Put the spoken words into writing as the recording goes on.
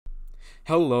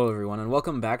Hello everyone and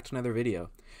welcome back to another video.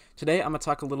 Today I'm going to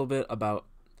talk a little bit about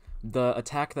the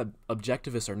attack that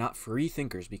objectivists are not free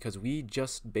thinkers because we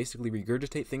just basically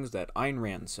regurgitate things that Ayn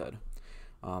Rand said.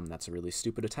 That's a really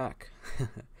stupid attack.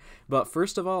 But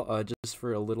first of all, just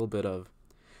for a little bit of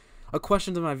a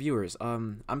question to my viewers,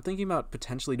 I'm thinking about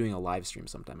potentially doing a live stream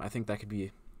sometime. I think that could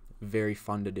be very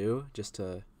fun to do, just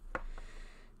to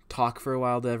talk for a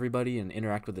while to everybody and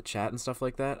interact with the chat and stuff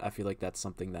like that. I feel like that's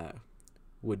something that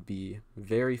would be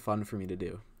very fun for me to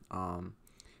do.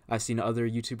 I've seen other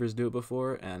YouTubers do it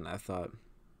before, and I thought,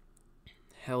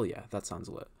 hell yeah, that sounds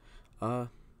lit. I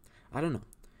don't know.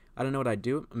 I don't know what I'd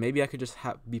do. Maybe I could just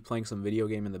be playing some video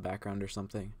game in the background or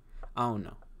something. I don't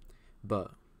know.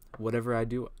 But whatever I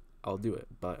do, I'll do it.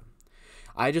 But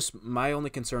my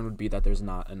only concern would be that there's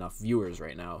not enough viewers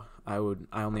right now. I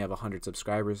only have 100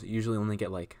 subscribers. Usually only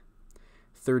get like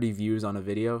 30 views on a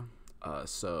video.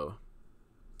 So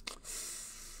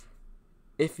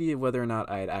iffy whether or not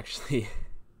I'd actually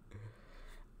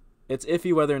it's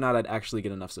iffy whether or not I'd actually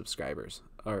get enough subscribers,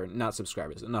 or not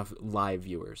subscribers, enough live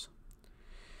viewers.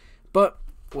 But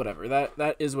whatever,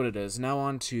 that is what it is. Now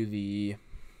on to the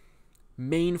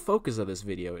main focus of this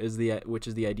video, which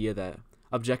is the idea that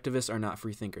objectivists are not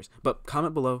free thinkers. But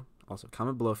comment below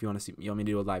if you want me to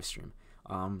do a live stream.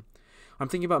 I'm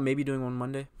thinking about maybe doing one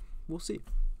Monday. We'll see.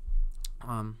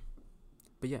 But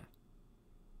yeah.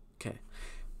 Okay.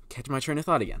 Catch my train of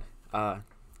thought again.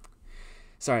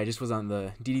 Sorry, I just was on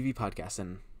the DDV podcast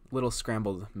and a little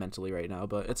scrambled mentally right now,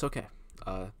 but it's okay.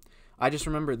 I just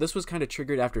remember this was kind of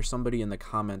triggered after somebody in the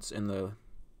comments in the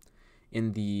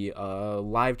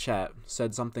live chat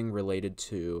said something related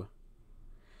to,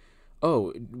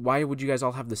 oh, why would you guys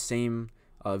all have the same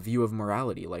view of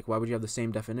morality? Like, why would you have the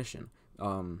same definition?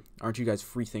 Aren't you guys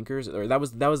free thinkers? Or that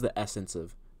was the essence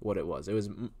of what it was. It was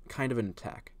kind of an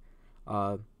attack.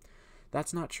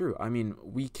 That's not true. I mean,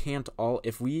 we can't all,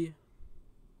 if we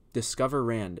discover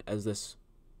Rand as this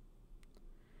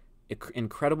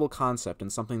incredible concept and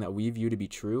something that we view to be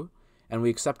true, and we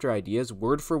accept her ideas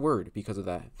word for word because of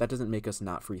that, that doesn't make us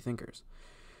not free thinkers.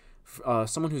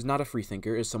 Someone who's not a free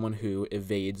thinker is someone who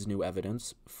evades new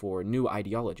evidence for new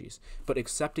ideologies. But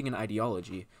accepting an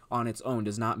ideology on its own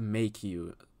does not make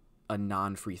you a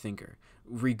non-free thinker.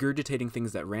 Regurgitating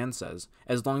things that Rand says,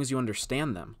 as long as you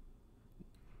understand them,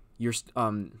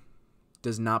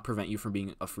 does not prevent you from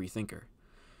being a free thinker.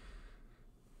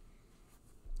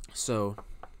 So,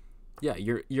 yeah,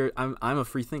 I'm a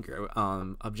free thinker.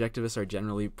 Objectivists are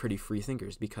generally pretty free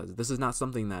thinkers because this is not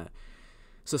something that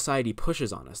society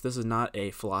pushes on us. This is not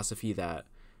a philosophy that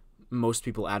most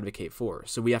people advocate for.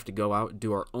 So we have to go out,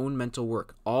 do our own mental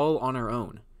work, all on our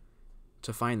own,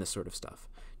 to find this sort of stuff.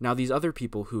 Now, these other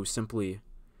people who simply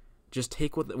just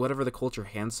take whatever the culture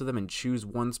hands to them and choose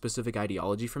one specific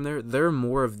ideology from there, they're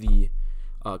more of the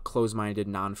closed-minded,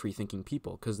 non-free thinking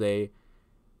people, because they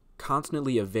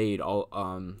constantly evade all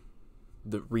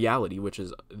the reality, which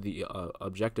is the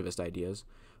objectivist ideas,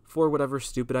 for whatever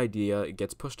stupid idea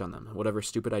gets pushed on them, whatever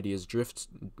stupid ideas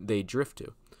they drift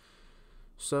to.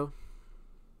 So,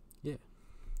 yeah,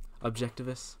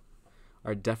 objectivists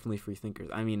are definitely free thinkers.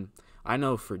 I mean, I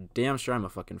know for damn sure I'm a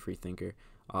fucking free thinker.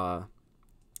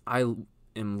 I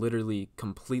am literally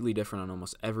completely different on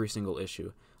almost every single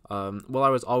issue. Well, I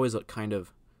was always kind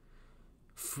of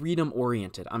freedom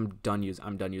oriented. I'm done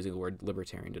using the word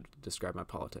libertarian to describe my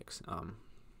politics.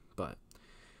 But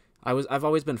I've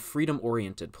always been freedom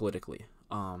oriented politically.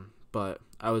 But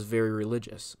I was very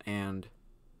religious, and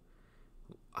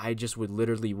I just would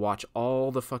literally watch all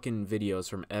the fucking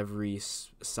videos from every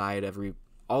side,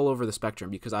 all over the spectrum,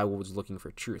 because I was looking for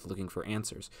truth, looking for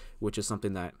answers, which is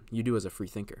something that you do as a free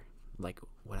thinker, like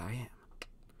what I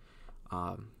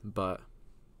am. But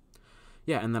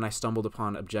yeah, and then I stumbled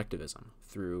upon objectivism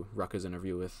through Rucka's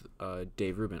interview with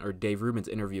Dave Rubin, or Dave Rubin's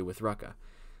interview with Rucka.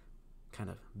 Kind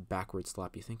of backwards,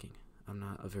 sloppy thinking. I'm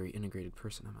not a very integrated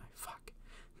person, am I? Fuck.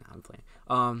 Nah, I'm playing.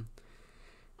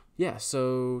 Yeah,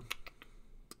 so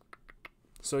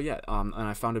yeah, and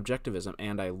I found objectivism,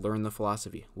 and I learned the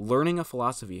philosophy. Learning a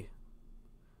philosophy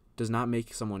does not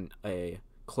make someone a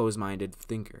closed-minded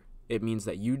thinker. It means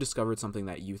that you discovered something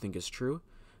that you think is true,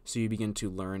 so you begin to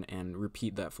learn and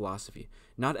repeat that philosophy.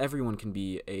 Not everyone can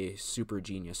be a super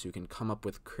genius who can come up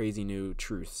with crazy new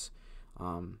truths.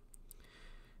 Not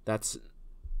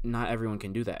everyone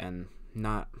can do that, and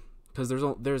not because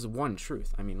there's one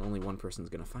truth. I mean, only one person's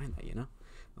gonna find that, you know.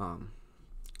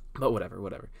 But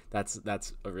whatever. That's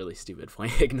a really stupid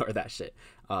point. Ignore that shit.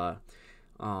 But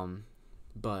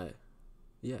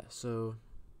yeah, so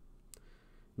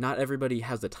not everybody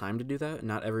has the time to do that.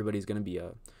 Not everybody's gonna be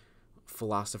a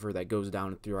philosopher that goes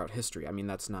down throughout history. I mean,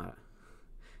 that's not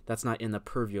that's not in the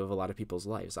purview of a lot of people's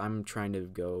lives. I'm trying to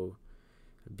go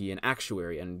be an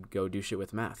actuary and go do shit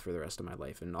with math for the rest of my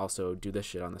life, and also do this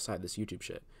shit on the side, this YouTube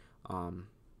shit. I'm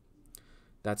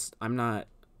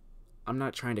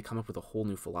not trying to come up with a whole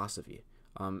new philosophy.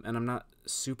 And I'm not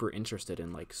super interested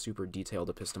in like super detailed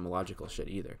epistemological shit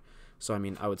either. So I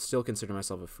mean, I would still consider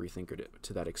myself a free thinker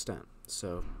to that extent.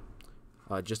 So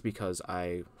just because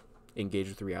I engaged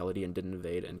with reality and didn't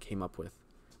evade and came up with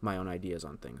my own ideas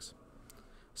on things.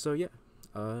 So yeah,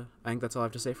 I think that's all I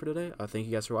have to say for today. Thank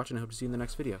you guys for watching. I hope to see you in the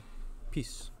next video.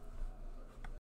 Peace.